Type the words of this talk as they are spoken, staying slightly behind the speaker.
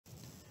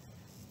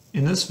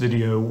In this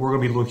video, we're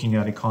going to be looking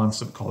at a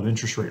concept called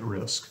interest rate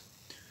risk.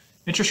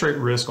 Interest rate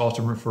risk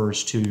often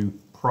refers to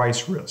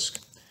price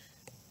risk.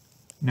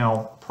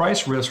 Now,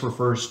 price risk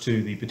refers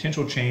to the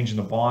potential change in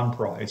the bond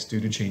price due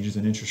to changes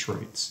in interest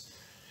rates.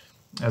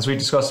 As we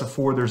discussed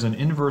before, there's an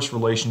inverse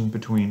relation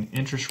between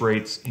interest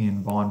rates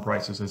and bond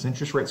prices. As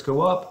interest rates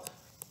go up,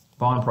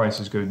 bond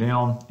prices go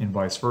down, and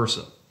vice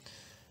versa.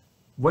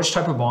 Which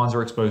type of bonds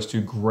are exposed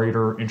to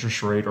greater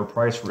interest rate or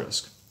price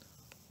risk?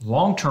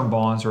 Long-term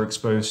bonds are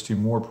exposed to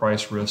more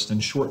price risk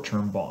than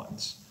short-term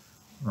bonds,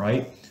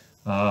 right?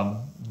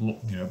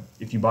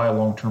 If you buy a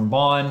long-term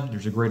bond,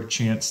 there's a greater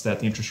chance that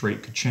the interest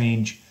rate could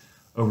change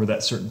over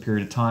that certain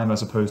period of time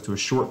as opposed to a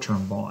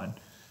short-term bond.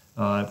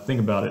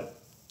 Think about it.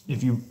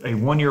 If a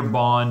one-year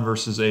bond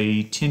versus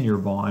a 10-year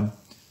bond,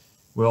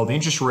 well, the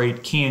interest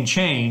rate can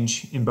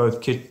change in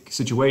both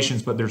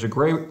situations, but there's a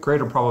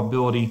greater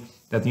probability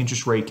that the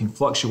interest rate can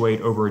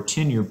fluctuate over a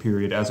 10-year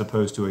period as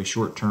opposed to a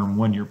short-term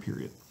one-year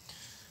period.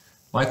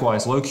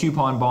 Likewise, low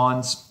coupon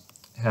bonds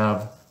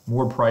have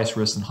more price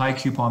risk than high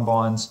coupon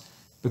bonds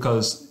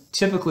because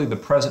typically the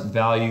present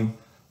value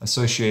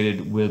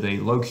associated with a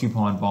low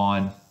coupon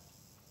bond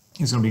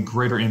is going to be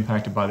greater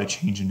impacted by the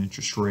change in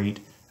interest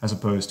rate as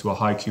opposed to a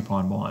high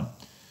coupon bond.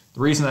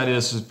 The reason that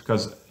is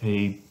because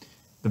the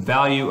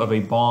value of a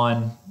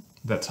bond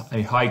that's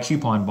a high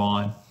coupon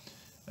bond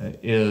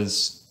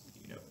it's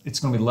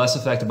going to be less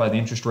affected by the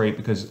interest rate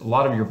because a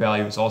lot of your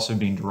value is also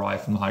being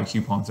derived from the high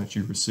coupons that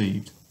you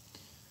received.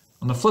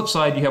 On the flip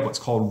side, you have what's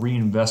called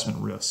reinvestment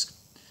risk.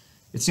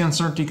 It's the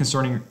uncertainty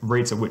concerning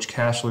rates at which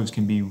cash flows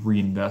can be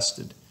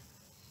reinvested.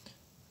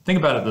 Think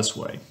about it this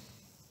way.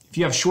 If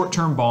you have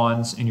short-term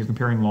bonds and you're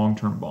comparing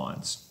long-term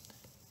bonds,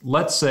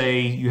 let's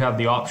say you have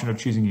the option of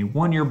choosing a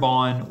one-year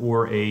bond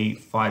or a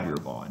five-year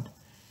bond.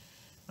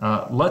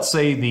 Let's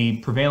say the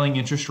prevailing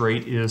interest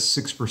rate is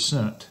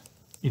 6%.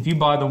 If you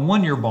buy the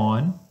one-year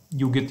bond,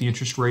 you'll get the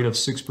interest rate of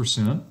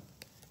 6%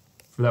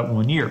 for that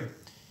 1 year.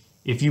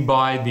 If you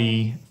buy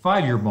the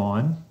five-year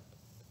bond,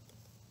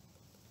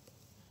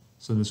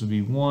 so this would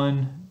be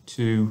 1,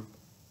 2,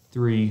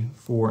 3,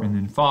 4, and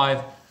then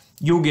 5,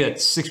 you'll get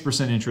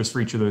 6% interest for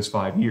each of those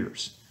 5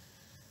 years.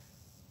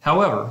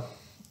 However,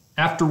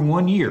 after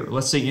 1 year,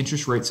 let's say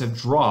interest rates have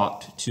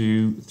dropped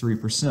to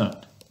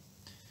 3%.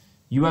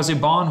 You as a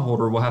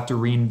bondholder will have to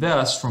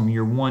reinvest from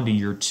year 1 to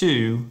year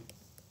 2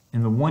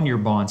 in the one-year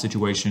bond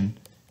situation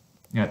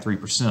at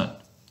 3%.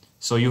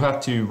 So you have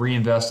to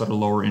reinvest at a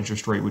lower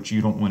interest rate, which you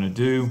don't want to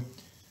do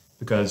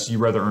because you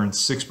rather earn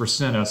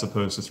 6% as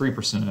opposed to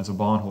 3% as a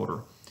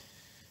bondholder.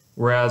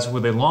 Whereas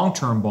with a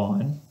long-term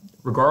bond,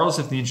 regardless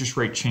if the interest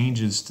rate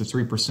changes to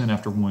 3%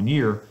 after 1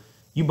 year,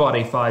 you bought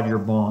a 5-year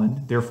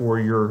bond, therefore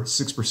your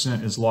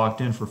 6% is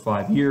locked in for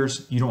 5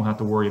 years. You don't have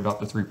to worry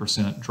about the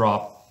 3%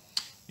 drop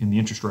in the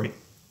interest rate.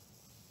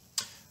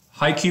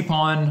 High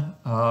coupon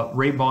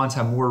rate bonds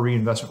have more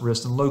reinvestment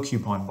risk than low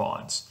coupon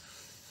bonds.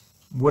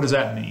 What does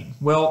that mean?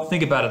 Well,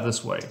 think about it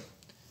this way.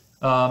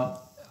 A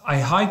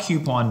high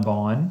coupon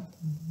bond,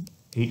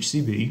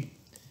 HCB,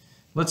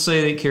 let's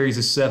say it carries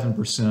a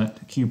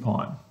 7%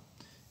 coupon.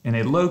 And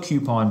a low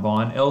coupon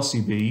bond,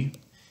 LCB,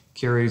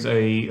 carries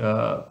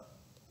a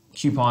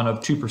coupon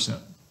of 2%.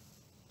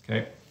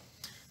 Okay?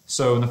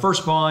 So in the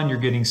first bond, you're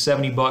getting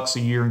 $70 a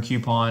year in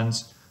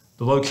coupons.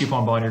 The low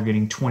coupon bond, you're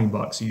getting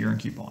 $20 a year in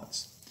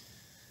coupons.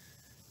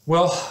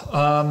 Well,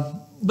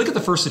 look at the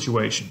first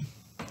situation.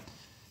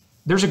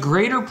 There's a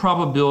greater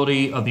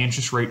probability of the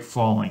interest rate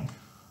falling,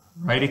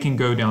 right? It can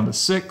go down to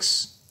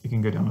 6, it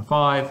can go down to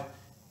 5, it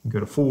can go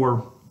to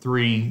 4,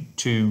 3,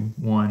 2,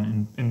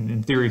 1, and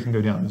in theory it can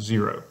go down to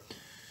 0.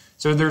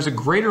 So there's a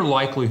greater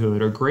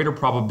likelihood or greater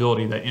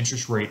probability that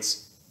interest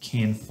rates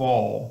can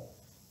fall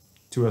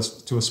to a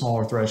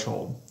smaller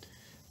threshold.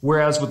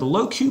 Whereas with the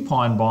low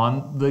coupon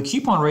bond, the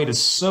coupon rate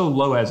is so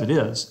low as it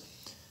is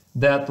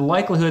that the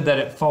likelihood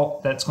that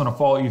that's going to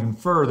fall even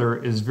further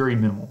is very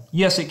minimal.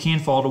 Yes, it can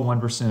fall to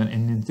 1%,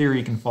 and in theory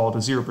it can fall to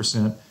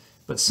 0%,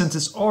 but since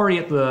it's already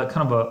at the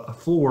kind of a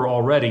floor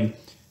already,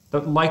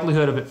 the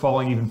likelihood of it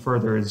falling even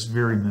further is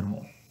very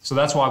minimal. So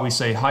that's why we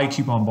say high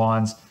coupon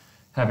bonds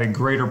have a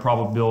greater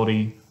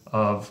probability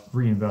of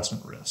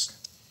reinvestment risk.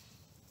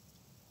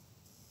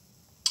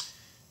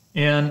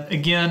 And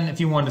again, if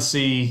you want to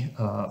see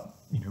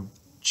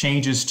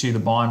changes to the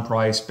bond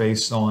price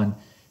based on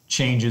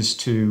changes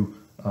to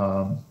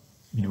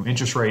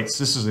interest rates,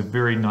 this is a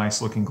very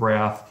nice looking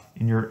graph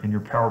in your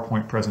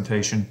PowerPoint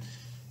presentation.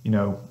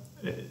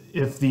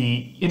 If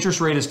the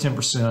interest rate is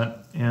 10%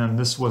 and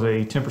this was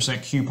a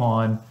 10%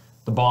 coupon,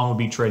 the bond would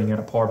be trading at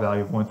a par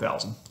value of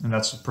 1,000, and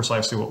that's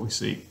precisely what we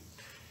see.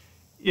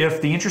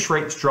 If the interest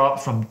rates drop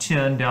from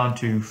 10 down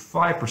to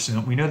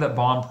 5%, we know that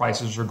bond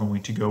prices are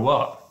going to go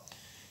up.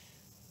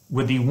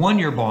 With the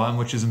one-year bond,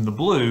 which is in the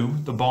blue,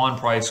 the bond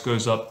price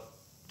goes up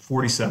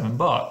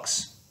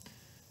 $47.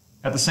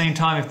 At the same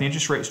time, if the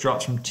interest rates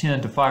drops from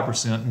 10 to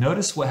 5%,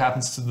 notice what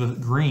happens to the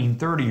green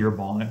 30-year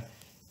bond.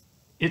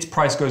 Its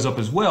price goes up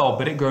as well,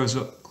 but it grows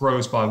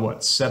by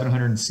what,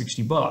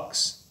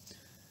 $760.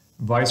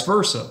 Vice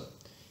versa.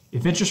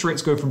 If interest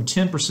rates go from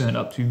 10%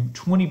 up to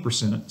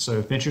 20%, so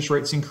if interest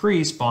rates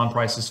increase, bond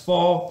prices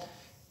fall.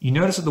 You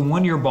notice that the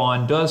 1-year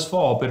bond does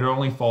fall, but it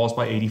only falls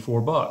by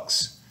 84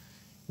 bucks.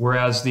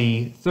 Whereas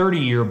the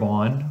 30-year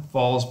bond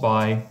falls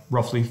by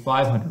roughly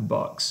 500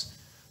 bucks.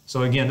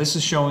 So again, this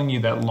is showing you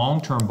that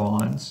long-term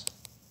bonds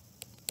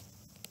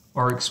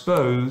are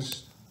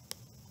exposed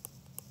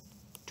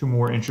to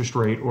more interest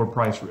rate or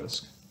price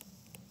risk.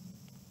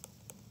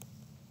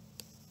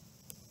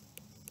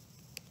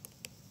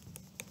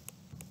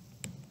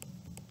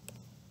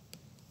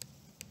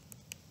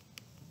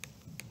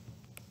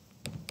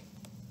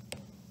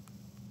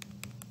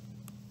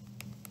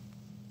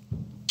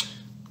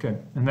 Okay,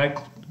 and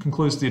that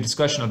concludes the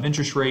discussion of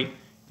interest rate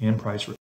and price risk.